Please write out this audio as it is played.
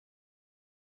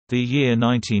The year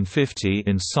 1950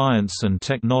 in science and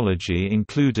technology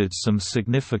included some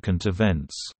significant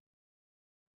events.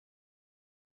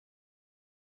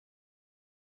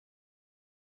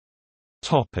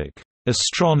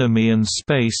 Astronomy and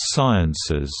space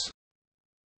sciences.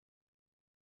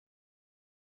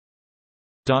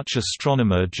 Dutch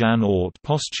astronomer Jan Oort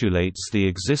postulates the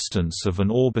existence of an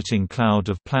orbiting cloud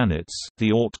of planets,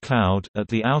 the Oort cloud, at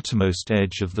the outermost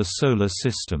edge of the Solar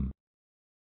System.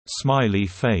 Smiley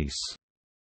face.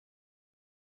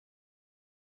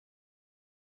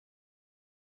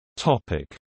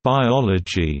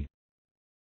 Biology.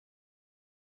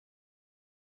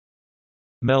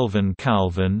 Melvin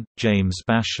Calvin, James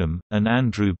Basham, and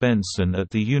Andrew Benson at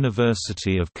the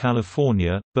University of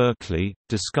California, Berkeley,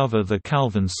 discover the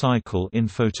Calvin cycle in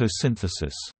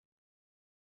photosynthesis.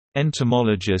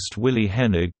 Entomologist Willi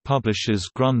Hennig publishes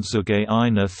Grundzüge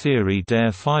einer Theorie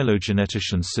der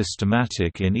phylogenetischen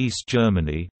Systematik in East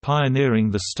Germany, pioneering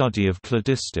the study of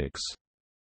cladistics.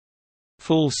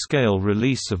 Full-scale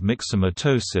release of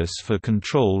myxomatosis for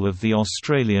control of the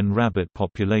Australian rabbit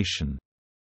population.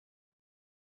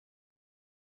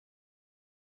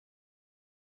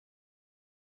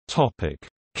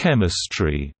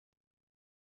 Chemistry.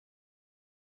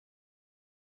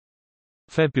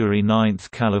 February 9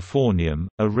 – Californium,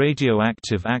 a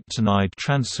radioactive actinide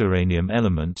transuranium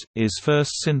element, is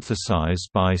first synthesized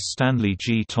by Stanley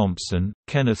G. Thompson,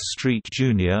 Kenneth Street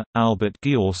Jr., Albert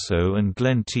Ghiorso and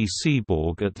Glenn T.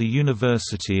 Seaborg at the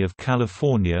University of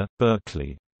California,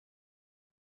 Berkeley.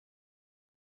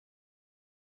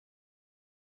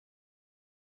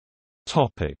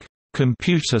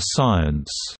 Computer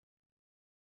science.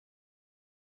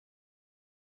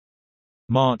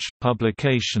 March –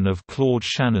 Publication of Claude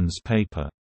Shannon's paper,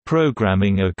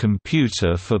 "Programming a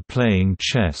Computer for Playing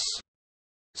Chess",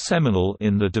 seminal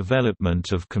in the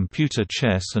development of computer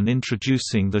chess and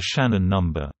introducing the Shannon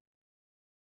number.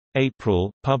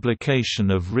 April –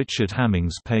 Publication of Richard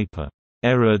Hamming's paper,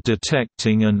 "Error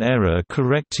Detecting and Error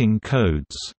Correcting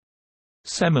Codes",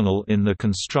 seminal in the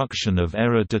construction of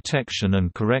error detection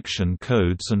and correction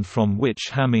codes and from which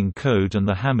Hamming code and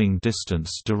the Hamming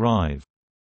distance derive.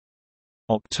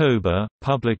 October –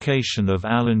 Publication of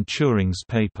Alan Turing's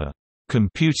paper,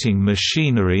 "Computing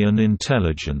Machinery and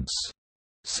Intelligence",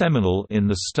 seminal in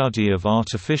the study of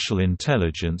artificial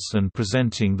intelligence and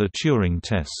presenting the Turing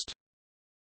test.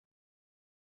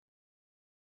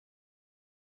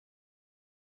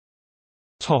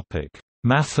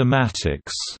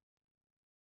 Mathematics.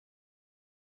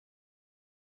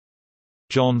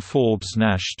 John Forbes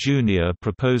Nash Jr.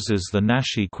 proposes the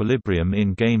Nash equilibrium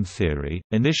in game theory,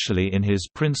 initially in his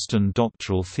Princeton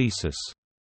doctoral thesis.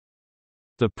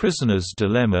 The Prisoner's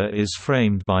Dilemma is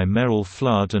framed by Merrill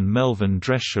Flood and Melvin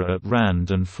Drescher at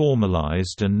Rand and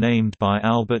formalized and named by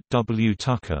Albert W.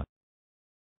 Tucker.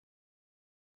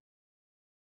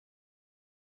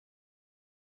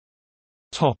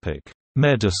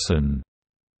 Medicine.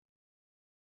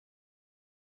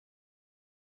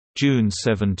 June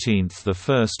 17 – The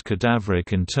first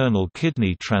cadaveric internal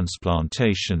kidney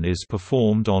transplantation is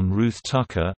performed on Ruth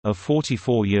Tucker, a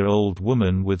 44-year-old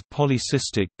woman with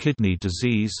polycystic kidney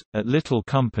disease, at Little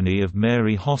Company of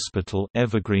Mary Hospital,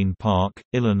 Evergreen Park,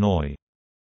 Illinois.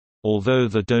 Although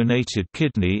the donated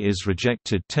kidney is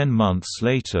rejected 10 months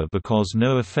later because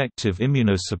no effective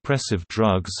immunosuppressive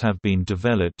drugs have been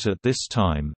developed at this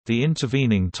time, the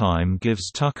intervening time gives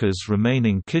Tucker's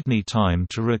remaining kidney time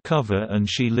to recover and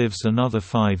she lives another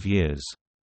 5 years.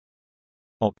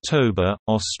 October –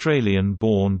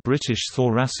 Australian-born British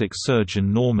thoracic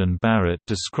surgeon Norman Barrett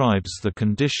describes the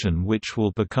condition which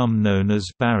will become known as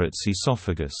Barrett's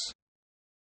esophagus.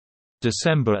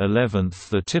 December 11 –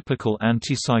 The typical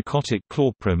antipsychotic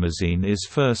chlorpromazine is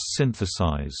first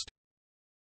synthesized.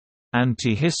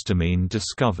 Antihistamine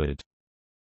discovered.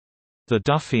 The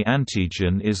Duffy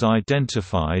antigen is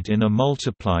identified in a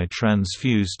multiply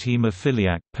transfused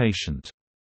hemophiliac patient.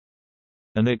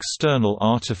 An external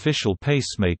artificial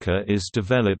pacemaker is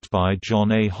developed by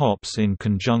John A. Hopps in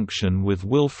conjunction with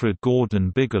Wilfred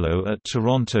Gordon Bigelow at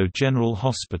Toronto General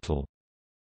Hospital.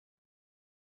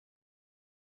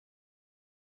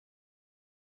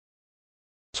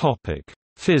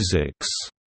 Physics.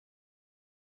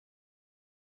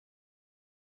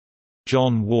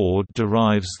 John Ward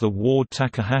derives the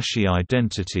Ward-Takahashi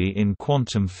identity in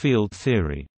quantum field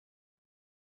theory.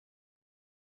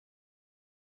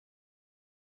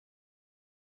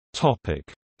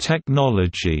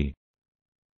 Technology.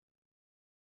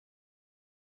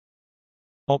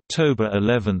 October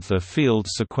 11 – A field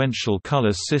sequential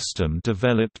color system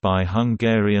developed by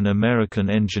Hungarian-American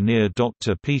engineer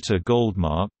Dr. Peter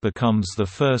Goldmark becomes the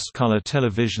first color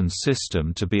television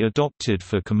system to be adopted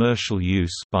for commercial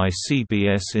use by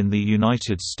CBS in the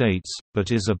United States,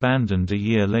 but is abandoned a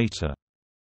year later.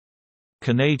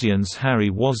 Canadians Harry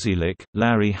Wazilik,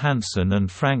 Larry Hansen and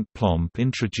Frank Plomp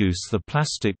introduce the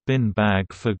plastic bin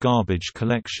bag for garbage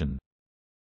collection.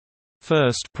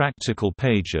 First practical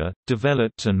pager,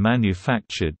 developed and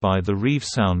manufactured by the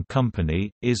ReveSound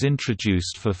Company, is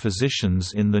introduced for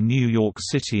physicians in the New York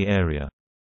City area.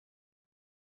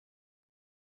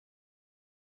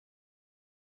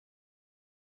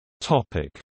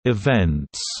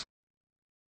 Events.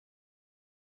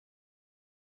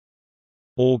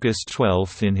 August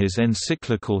 12 – In his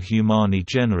encyclical Humani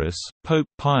Generis, Pope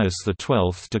Pius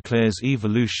XII declares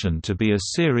evolution to be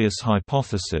a serious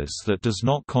hypothesis that does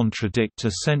not contradict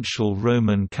essential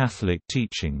Roman Catholic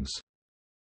teachings.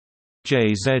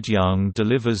 J. Z. Young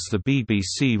delivers the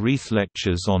BBC Reith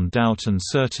Lectures on Doubt and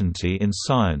Certainty in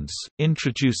Science,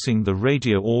 introducing the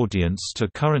radio audience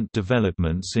to current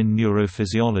developments in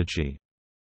neurophysiology.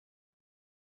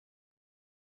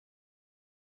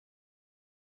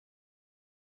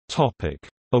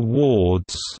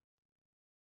 Awards.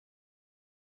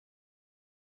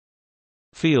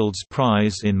 Fields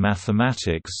Prize in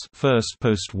Mathematics, first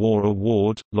post-war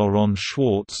award, Laurent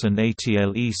Schwartz and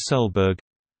Atle Selberg.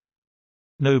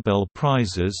 Nobel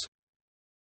Prizes.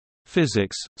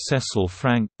 Physics, Cecil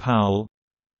Frank Powell.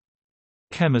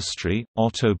 Chemistry,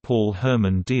 Otto Paul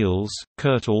Hermann Diels,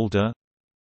 Kurt Alder.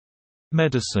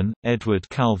 Medicine, Edward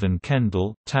Calvin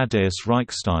Kendall, Tadeusz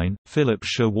Reichstein, Philip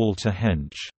Showalter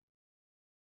Hench.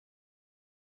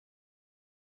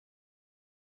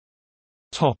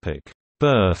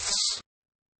 Births.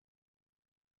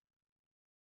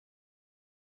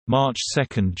 March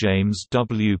 2 – James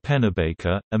W.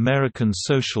 Pennebaker, American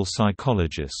social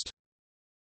psychologist.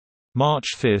 March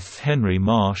 5 – Henry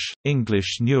Marsh,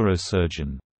 English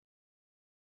neurosurgeon.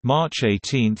 March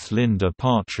 18 – Linda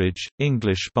Partridge,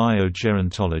 English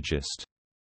biogerontologist.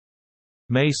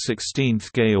 May 16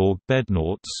 – Georg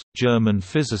Bednorz, German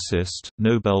physicist,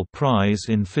 Nobel Prize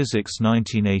in Physics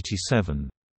 1987.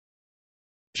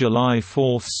 July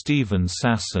 4 – Stephen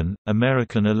Sasson,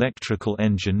 American electrical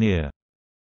engineer.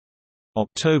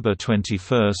 October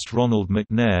 21 – Ronald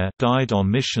McNair, died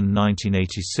on mission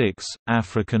 1986,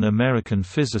 African-American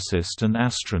physicist and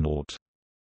astronaut.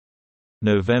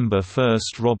 November 1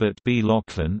 – Robert B.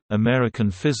 Laughlin, American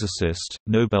physicist,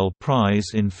 Nobel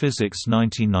Prize in Physics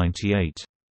 1998.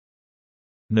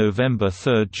 November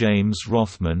 3 – James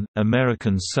Rothman,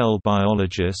 American cell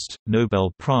biologist,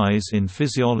 Nobel Prize in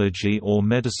Physiology or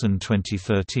Medicine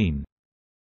 2013.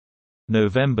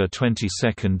 November 22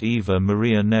 – Eva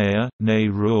Maria Neyer,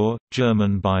 née Ruhr,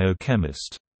 German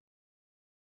biochemist.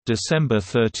 December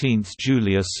 13 –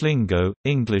 Julia Slingo,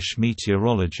 English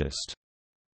meteorologist.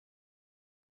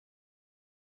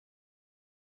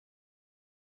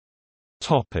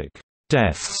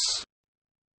 Deaths.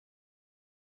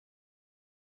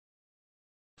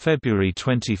 February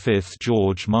 25 –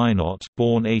 George Minot,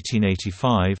 born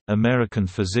 1885, American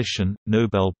physician,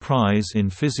 Nobel Prize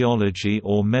in Physiology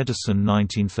or Medicine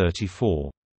 1934.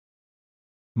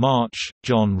 March –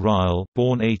 John Ryle,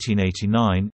 born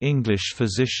 1889, English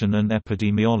physician and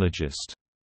epidemiologist.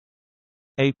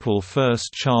 April 1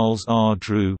 – Charles R.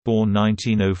 Drew, born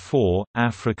 1904,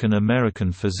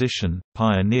 African-American physician,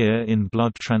 pioneer in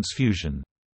blood transfusion.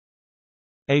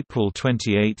 April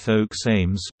 28 – Oakes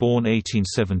Ames, born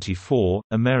 1874,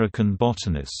 American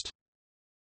botanist.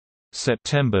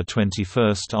 September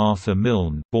 21 – Arthur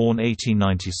Milne, born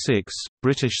 1896,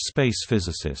 British space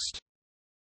physicist.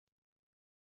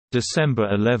 December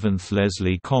 11 –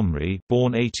 Leslie Comrie,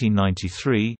 born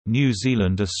 1893, New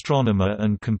Zealand astronomer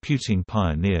and computing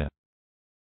pioneer.